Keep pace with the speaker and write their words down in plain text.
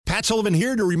Matt Sullivan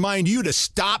here to remind you to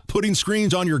stop putting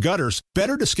screens on your gutters.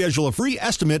 Better to schedule a free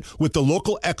estimate with the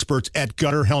local experts at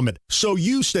Gutter Helmet so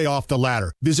you stay off the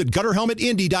ladder. Visit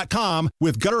GutterHelmetIndy.com.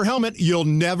 With Gutter Helmet, you'll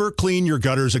never clean your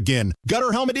gutters again.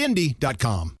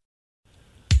 GutterHelmetIndy.com.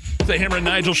 The Hammer and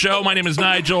Nigel Show. My name is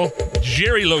Nigel.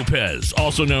 Jerry Lopez,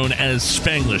 also known as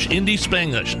Spanglish, Indy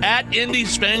Spanglish, at Indy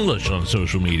Spanglish on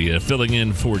social media, filling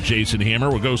in for Jason Hammer.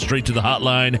 We'll go straight to the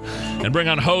hotline and bring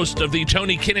on host of the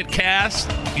Tony Kinnett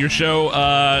Cast, your show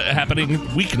happening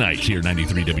weeknights here,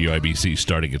 93 WIBC,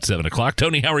 starting at 7 o'clock.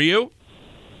 Tony, how are you?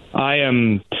 I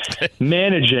am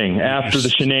managing after the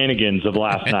shenanigans of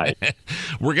last night.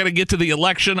 We're going to get to the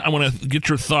election. I want to get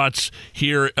your thoughts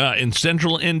here in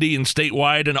Central Indy and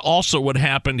statewide, and also what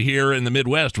happened here in the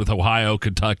Midwest with Ohio,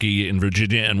 Kentucky, and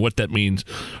Virginia, and what that means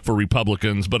for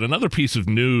Republicans. But another piece of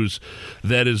news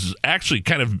that has actually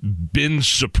kind of been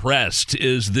suppressed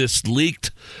is this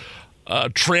leaked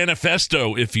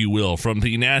Tranifesto, if you will, from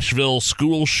the Nashville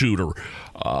school shooter.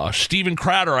 Steven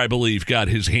Crowder, I believe, got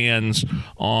his hands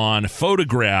on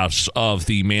photographs of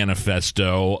the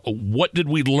manifesto. What did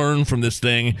we learn from this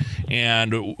thing,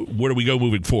 and where do we go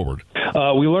moving forward?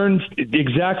 We learned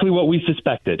exactly what we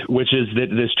suspected, which is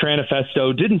that this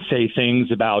Tranifesto didn't say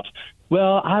things about,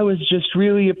 well, I was just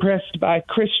really oppressed by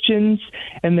Christians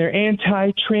and their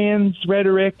anti-trans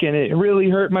rhetoric, and it really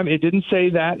hurt my... It didn't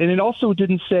say that, and it also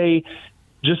didn't say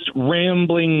just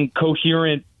rambling,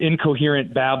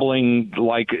 incoherent babbling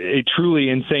like a truly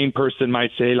insane person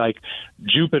might say, like,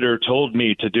 Jupiter told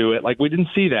me to do it. Like, we didn't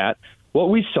see that.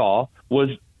 What we saw was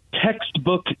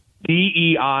textbook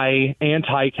DEI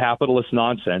anti-capitalist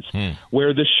nonsense,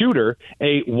 where the shooter,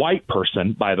 a white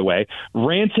person, by the way,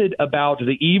 ranted about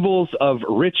the evils of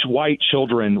rich white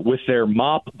children with their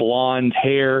mop blonde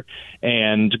hair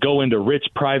and go into rich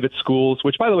private schools,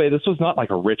 which, by the way, this was not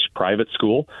like a rich private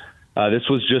school. This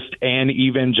was just an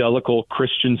evangelical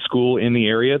Christian school in the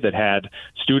area that had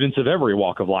students of every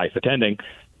walk of life attending.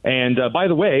 And by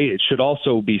the way, it should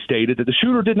also be stated that the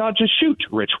shooter did not just shoot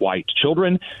rich white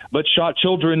children, but shot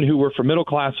children who were from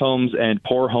middle-class homes and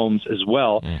poor homes as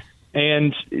well.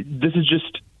 And this is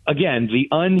just, again, the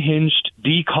unhinged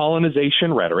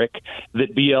decolonization rhetoric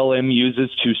that BLM uses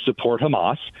to support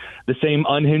Hamas, the same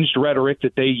unhinged rhetoric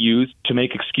that they use to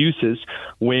make excuses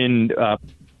when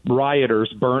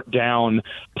rioters burnt down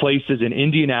places in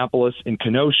Indianapolis, in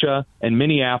Kenosha, and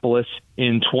Minneapolis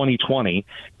in 2020.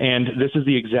 And this is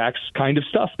the exact kind of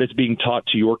stuff that's being taught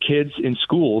to your kids in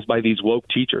schools by these woke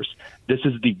teachers. This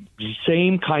is the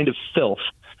same kind of filth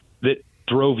that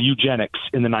drove eugenics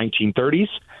in the 1930s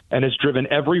and has driven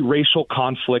every racial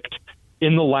conflict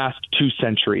in the last 2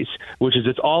 centuries, which is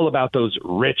it's all about those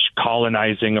rich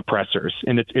colonizing oppressors,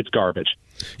 and it's garbage.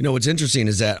 You know, what's interesting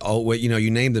is that, you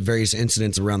named the various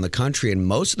incidents around the country, and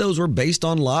most of those were based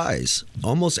on lies.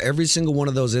 Almost every single one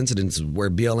of those incidents where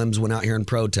BLMs went out here and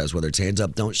protest, whether it's Hands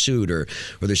Up, Don't Shoot, or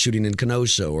the shooting in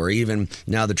Kenosha, or even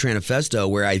now the Tranifesto,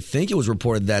 where I think it was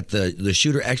reported that the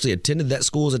shooter actually attended that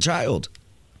school as a child.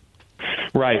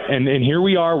 Right. And here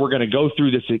we are. We're going to go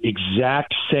through this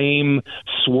exact same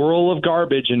swirl of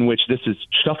garbage in which this is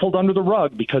shuffled under the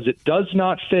rug because it does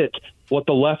not fit what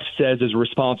the left says is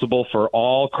responsible for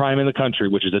all crime in the country,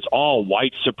 which is it's all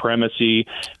white supremacy,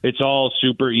 it's all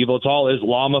super evil, it's all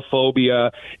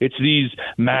Islamophobia, it's these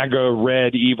MAGA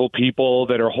red evil people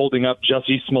that are holding up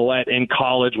Jussie Smollett in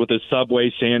college with his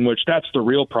Subway sandwich. That's the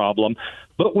real problem.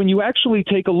 But when you actually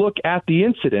take a look at the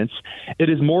incidents, it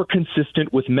is more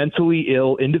consistent with mentally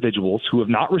ill individuals who have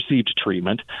not received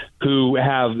treatment, who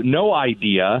have no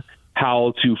idea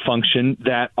how to function,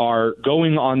 that are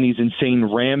going on these insane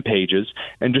rampages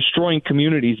and destroying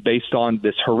communities based on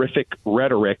this horrific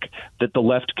rhetoric that the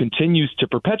left continues to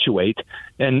perpetuate.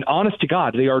 And honest to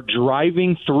God, they are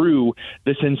driving through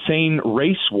this insane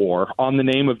race war on the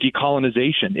name of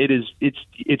decolonization.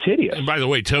 It's hideous. And by the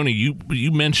way, Tony,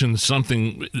 you mentioned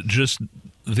something just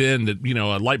then that,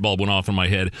 a light bulb went off in my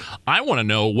head. I want to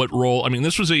know what role,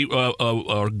 this was a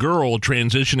girl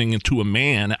transitioning into a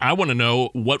man. I want to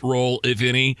know what role, if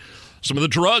any, some of the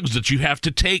drugs that you have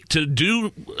to take to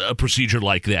do a procedure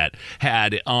like that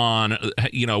had on,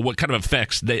 what kind of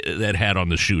effects that had on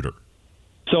the shooter.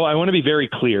 So I want to be very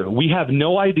clear. We have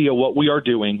no idea what we are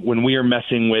doing when we are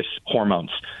messing with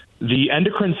hormones. The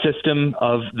endocrine system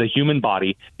of the human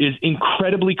body is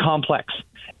incredibly complex.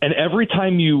 And every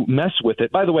time you mess with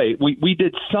it, by the way, we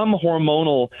did some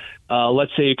hormonal,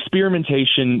 let's say,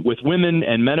 experimentation with women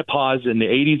and menopause in the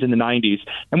 80s and the 90s,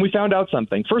 and we found out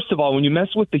something. First of all, when you mess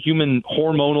with the human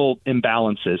hormonal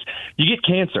imbalances, you get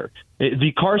cancer.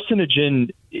 The carcinogen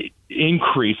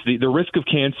increase, the risk of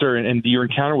cancer and your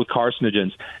encounter with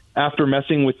carcinogens after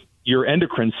messing with your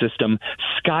endocrine system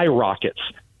skyrockets.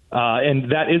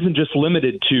 And that isn't just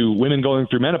limited to women going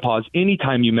through menopause.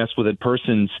 Anytime you mess with a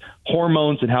person's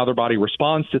hormones and how their body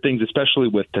responds to things, especially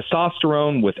with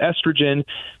testosterone, with estrogen,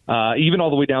 even all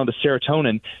the way down to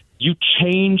serotonin, you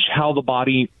change how the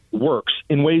body works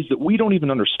in ways that we don't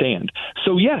even understand.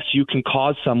 So yes, you can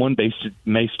cause someone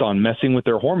based on messing with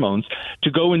their hormones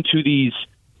to go into these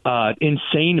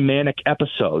insane manic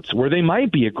episodes where they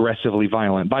might be aggressively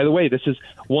violent. By the way, this is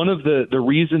one of the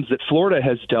reasons that Florida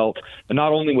has dealt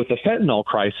not only with the fentanyl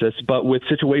crisis, but with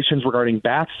situations regarding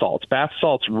bath salts. Bath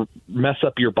salts mess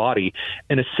up your body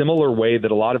in a similar way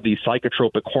that a lot of these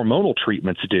psychotropic hormonal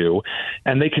treatments do,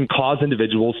 and they can cause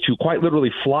individuals to quite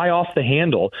literally fly off the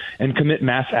handle and commit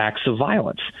mass acts of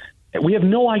violence. We have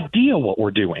no idea what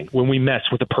we're doing when we mess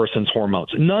with a person's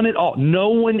hormones. None at all. No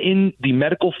one in the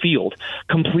medical field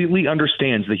completely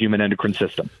understands the human endocrine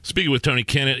system. Speaking with Tony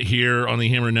Kinnett here on the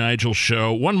Hammer and Nigel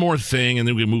show. One more thing, and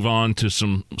then we can move on to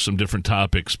some different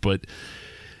topics. But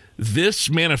this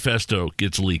manifesto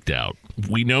gets leaked out.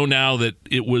 We know now that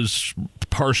it was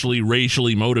partially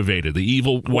racially motivated. The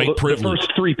evil white privilege. The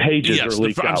first 3 pages are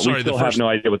leaked out. We still have no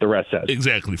idea what the rest says.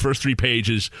 Exactly. First 3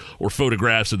 pages or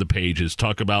photographs of the pages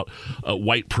talk about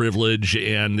white privilege,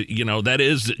 and that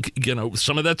is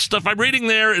some of that stuff I'm reading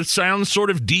there. It sounds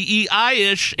sort of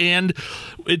DEI-ish, and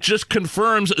it just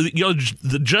confirms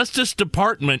the Justice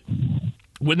Department,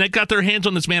 when they got their hands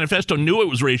on this manifesto, knew it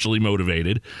was racially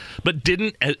motivated, but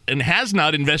didn't and has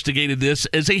not investigated this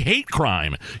as a hate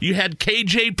crime. You had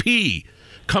KJP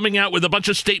coming out with a bunch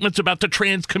of statements about the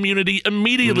trans community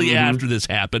immediately after this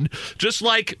happened, just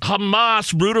like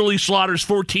Hamas brutally slaughters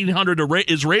 1,400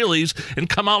 Israelis, and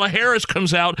Kamala Harris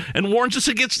comes out and warns us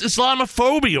against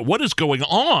Islamophobia. What is going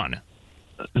on?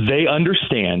 They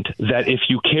understand that if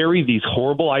you carry these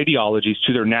horrible ideologies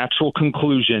to their natural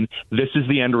conclusion, this is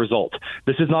the end result.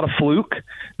 This is not a fluke.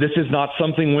 This is not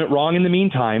something went wrong in the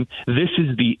meantime. This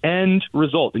is the end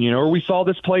result. And you know where we saw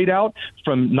this played out?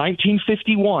 From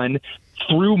 1951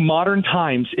 through modern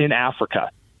times in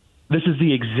Africa. This is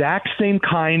the exact same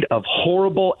kind of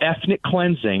horrible ethnic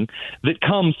cleansing that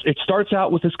comes. It starts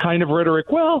out with this kind of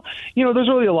rhetoric. Well, there's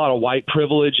really a lot of white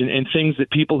privilege and things that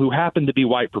people who happen to be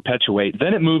white perpetuate.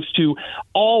 Then it moves to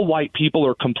all white people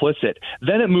are complicit.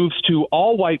 Then it moves to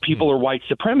all white people are white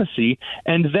supremacy.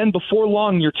 And then before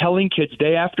long, you're telling kids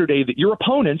day after day that your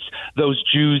opponents, those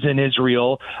Jews in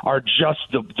Israel, are just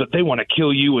they want to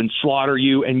kill you and slaughter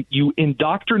you. And you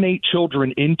indoctrinate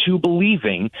children into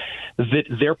believing that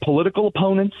their political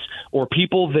opponents or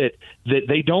people that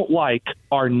they don't like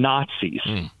are Nazis.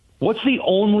 What's the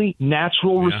only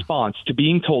natural response to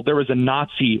being told there is a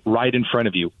Nazi right in front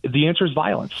of you? The answer is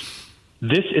violence.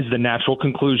 This is the natural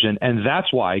conclusion, and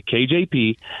that's why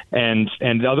KJP and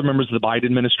the other members of the Biden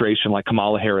administration, like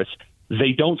Kamala Harris,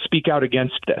 they don't speak out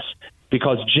against this,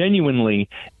 because genuinely,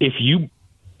 if you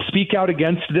speak out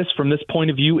against this from this point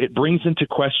of view, it brings into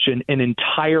question an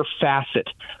entire facet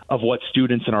of what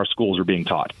students in our schools are being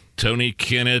taught. Tony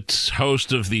Kinnett,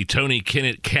 host of the Tony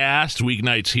Kinnett Cast,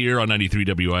 weeknights here on 93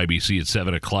 WIBC at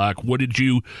 7 o'clock. What did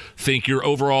you think, your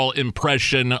overall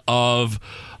impression of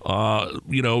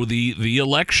the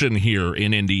election here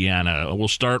in Indiana? We'll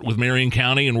start with Marion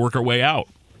County and work our way out.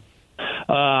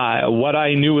 What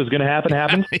I knew was going to happen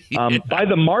happened. By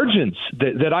the margins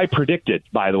that I predicted,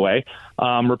 by the way.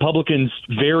 Republicans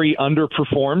very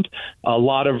underperformed. A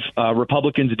lot of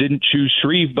Republicans didn't choose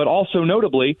Shreve, but also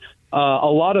notably, a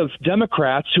lot of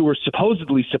Democrats who were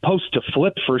supposedly supposed to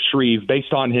flip for Shreve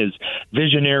based on his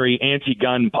visionary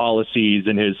anti-gun policies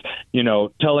and his,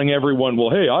 telling everyone, well,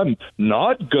 hey, I'm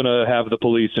not going to have the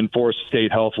police enforce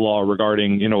state health law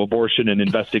regarding, abortion and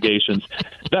investigations.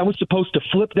 That was supposed to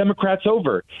flip Democrats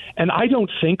over. And I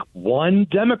don't think one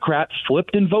Democrat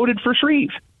flipped and voted for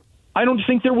Shreve. I don't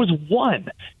think there was one.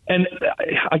 And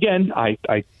again,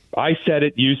 I said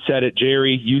it, you said it,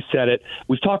 Jerry, you said it.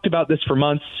 We've talked about this for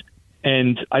months.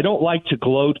 And I don't like to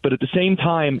gloat, but at the same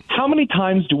time, how many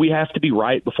times do we have to be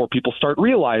right before people start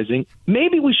realizing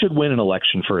maybe we should win an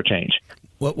election for a change?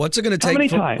 What's it going to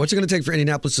take? What's it going to take for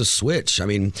Indianapolis to switch? I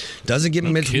mean, doesn't get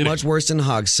much worse than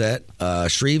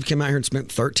Hogsett. Shreve came out here and spent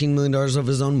 $13 million of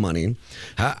his own money.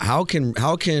 How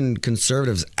can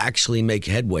conservatives actually make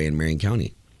headway in Marion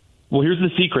County? Well, here's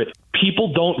the secret: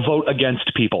 people don't vote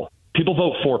against people. People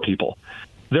vote for people.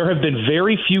 There have been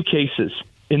very few cases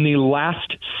in the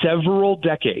last several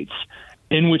decades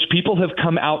in which people have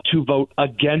come out to vote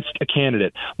against a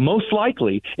candidate. Most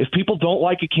likely, if people don't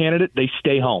like a candidate, they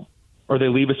stay home or they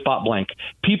leave a spot blank.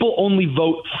 People only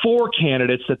vote for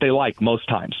candidates that they like most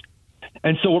times.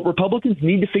 And so what Republicans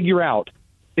need to figure out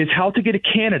is how to get a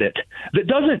candidate that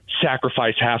doesn't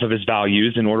sacrifice half of his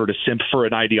values in order to simp for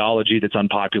an ideology that's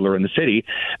unpopular in the city.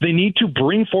 They need to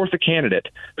bring forth a candidate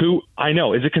who I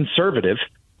know is a conservative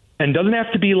and doesn't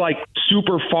have to be like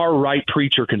super far right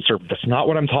preacher conservative. That's not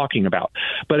what I'm talking about.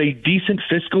 But a decent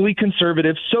fiscally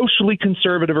conservative, socially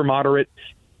conservative or moderate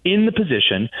in the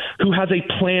position who has a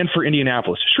plan for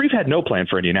Indianapolis. Shreve had no plan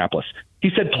for Indianapolis.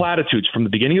 He said platitudes from the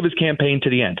beginning of his campaign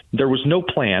to the end. There was no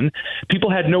plan.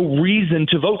 People had no reason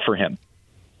to vote for him.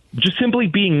 Just simply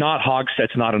being not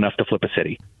Hogstead's not enough to flip a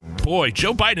city. Boy,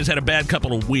 Joe Biden has had a bad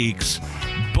couple of weeks,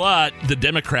 but the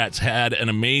Democrats had an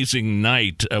amazing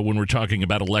night when we're talking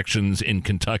about elections in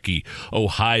Kentucky,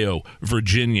 Ohio,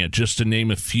 Virginia, just to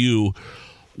name a few.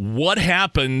 What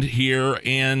happened here,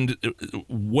 and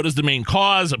what is the main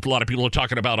cause? A lot of people are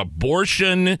talking about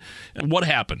abortion. What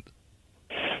happened?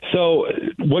 So,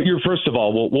 first of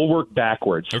all, we'll work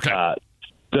backwards. Okay.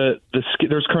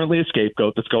 There's currently a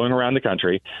scapegoat that's going around the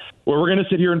country where we're going to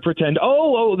sit here and pretend,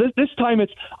 this time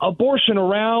it's abortion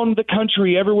around the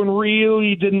country. Everyone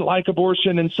really didn't like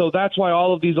abortion, and so that's why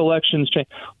all of these elections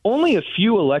changed. Only a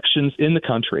few elections in the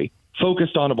country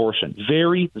focused on abortion.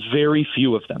 Very, very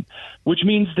few of them, which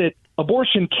means that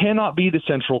abortion cannot be the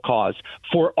central cause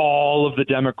for all of the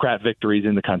Democrat victories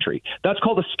in the country. That's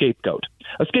called a scapegoat.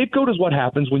 A scapegoat is what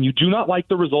happens when you do not like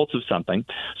the results of something,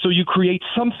 so you create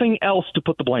something else to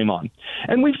put the blame on.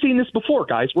 And we've seen this before,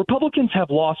 guys. Republicans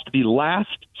have lost the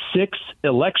last 6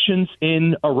 elections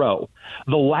in a row.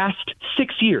 The last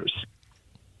 6 years.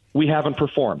 We haven't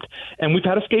performed. And we've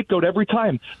had a scapegoat every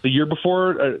time. The year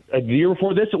before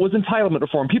this, it was entitlement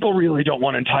reform. People really don't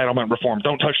want entitlement reform.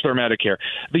 Don't touch their Medicare.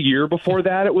 The year before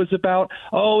that, it was about,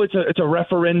 it's a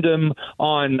referendum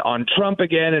on Trump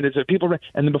again. And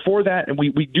and then before that, and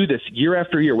we do this year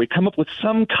after year. We come up with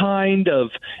some kind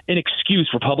of an excuse.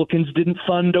 Republicans didn't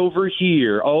fund over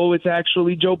here. Oh, it's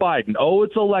actually Joe Biden. Oh,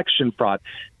 it's election fraud.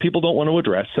 People don't want to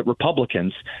address that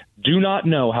Republicans do not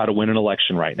know how to win an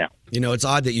election right now. You know, it's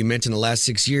odd that you mentioned the last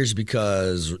 6 years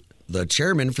because the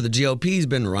chairman for the GOP has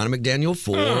been Ron McDaniel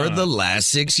for the last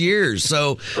 6 years.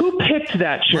 So who picked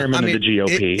that chairman of the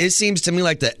GOP? It seems to me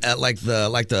like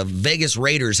the Vegas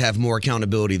Raiders have more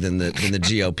accountability than the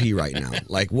GOP right now.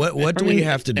 Like what do we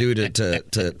have to do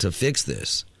to fix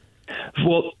this?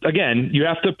 Well, again, you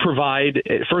have to provide,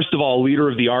 first of all, a leader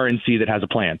of the RNC that has a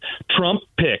plan. Trump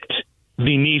picked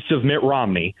the niece of Mitt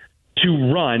Romney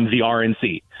to run the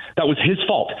RNC. That was his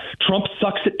fault. Trump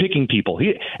sucks at picking people.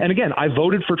 And again, I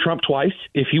voted for Trump twice.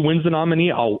 If he wins the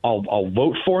nominee, I'll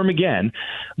vote for him again.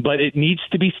 But it needs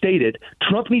to be stated,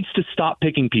 Trump needs to stop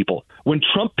picking people. When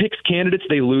Trump picks candidates,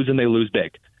 they lose, and they lose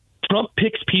big. Trump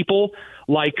picks people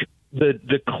like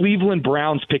the Cleveland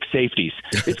Browns pick safeties.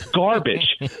 It's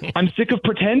garbage. I'm sick of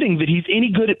pretending that he's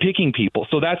any good at picking people.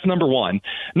 So that's number one.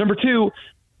 Number two,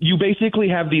 you basically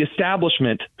have the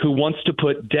establishment who wants to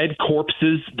put dead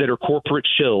corpses that are corporate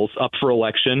shills up for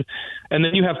election. And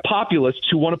then you have populists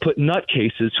who want to put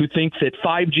nutcases who think that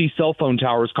 5G cell phone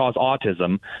towers cause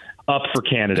autism up for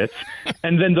candidates.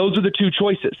 And then those are the two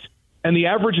choices. And the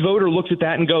average voter looks at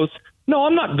that and goes, no,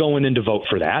 I'm not going in to vote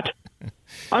for that.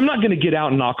 I'm not going to get out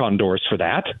and knock on doors for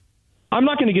that. I'm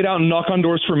not going to get out and knock on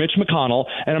doors for Mitch McConnell,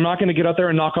 and I'm not going to get out there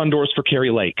and knock on doors for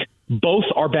Carrie Lake. Both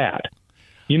are bad.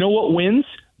 You know what wins?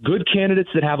 Good candidates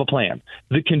that have a plan,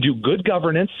 that can do good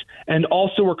governance, and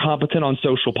also are competent on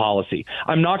social policy.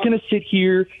 I'm not going to sit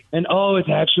here and, it's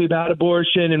actually about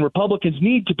abortion, and Republicans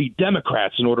need to be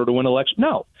Democrats in order to win elections.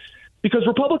 No, because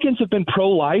Republicans have been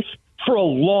pro-life for a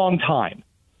long time.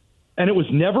 And it was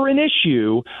never an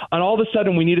issue, and all of a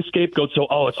sudden we need a scapegoat, so,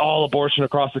 it's all abortion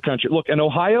across the country. Look, in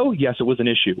Ohio, yes, it was an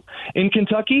issue. In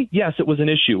Kentucky, yes, it was an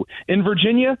issue. In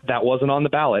Virginia, that wasn't on the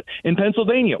ballot. In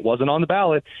Pennsylvania, it wasn't on the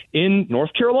ballot. In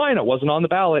North Carolina, it wasn't on the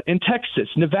ballot. In Texas,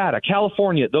 Nevada,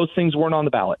 California, those things weren't on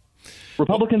the ballot.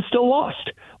 Republicans still lost.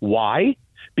 Why?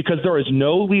 Because there is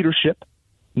no leadership.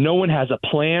 No one has a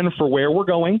plan for where we're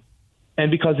going. And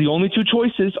because the only two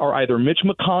choices are either Mitch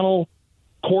McConnell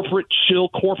corporate shill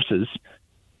corpses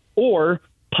or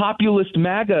populist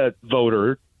MAGA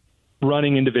voter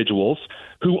running individuals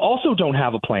who also don't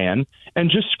have a plan and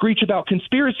just screech about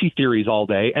conspiracy theories all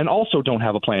day and also don't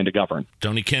have a plan to govern.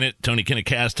 Tony Kinnett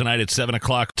cast tonight at 7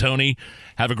 o'clock. Tony,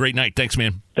 have a great night. Thanks,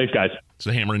 man. Thanks, guys. It's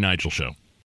the Hammer and Nigel Show.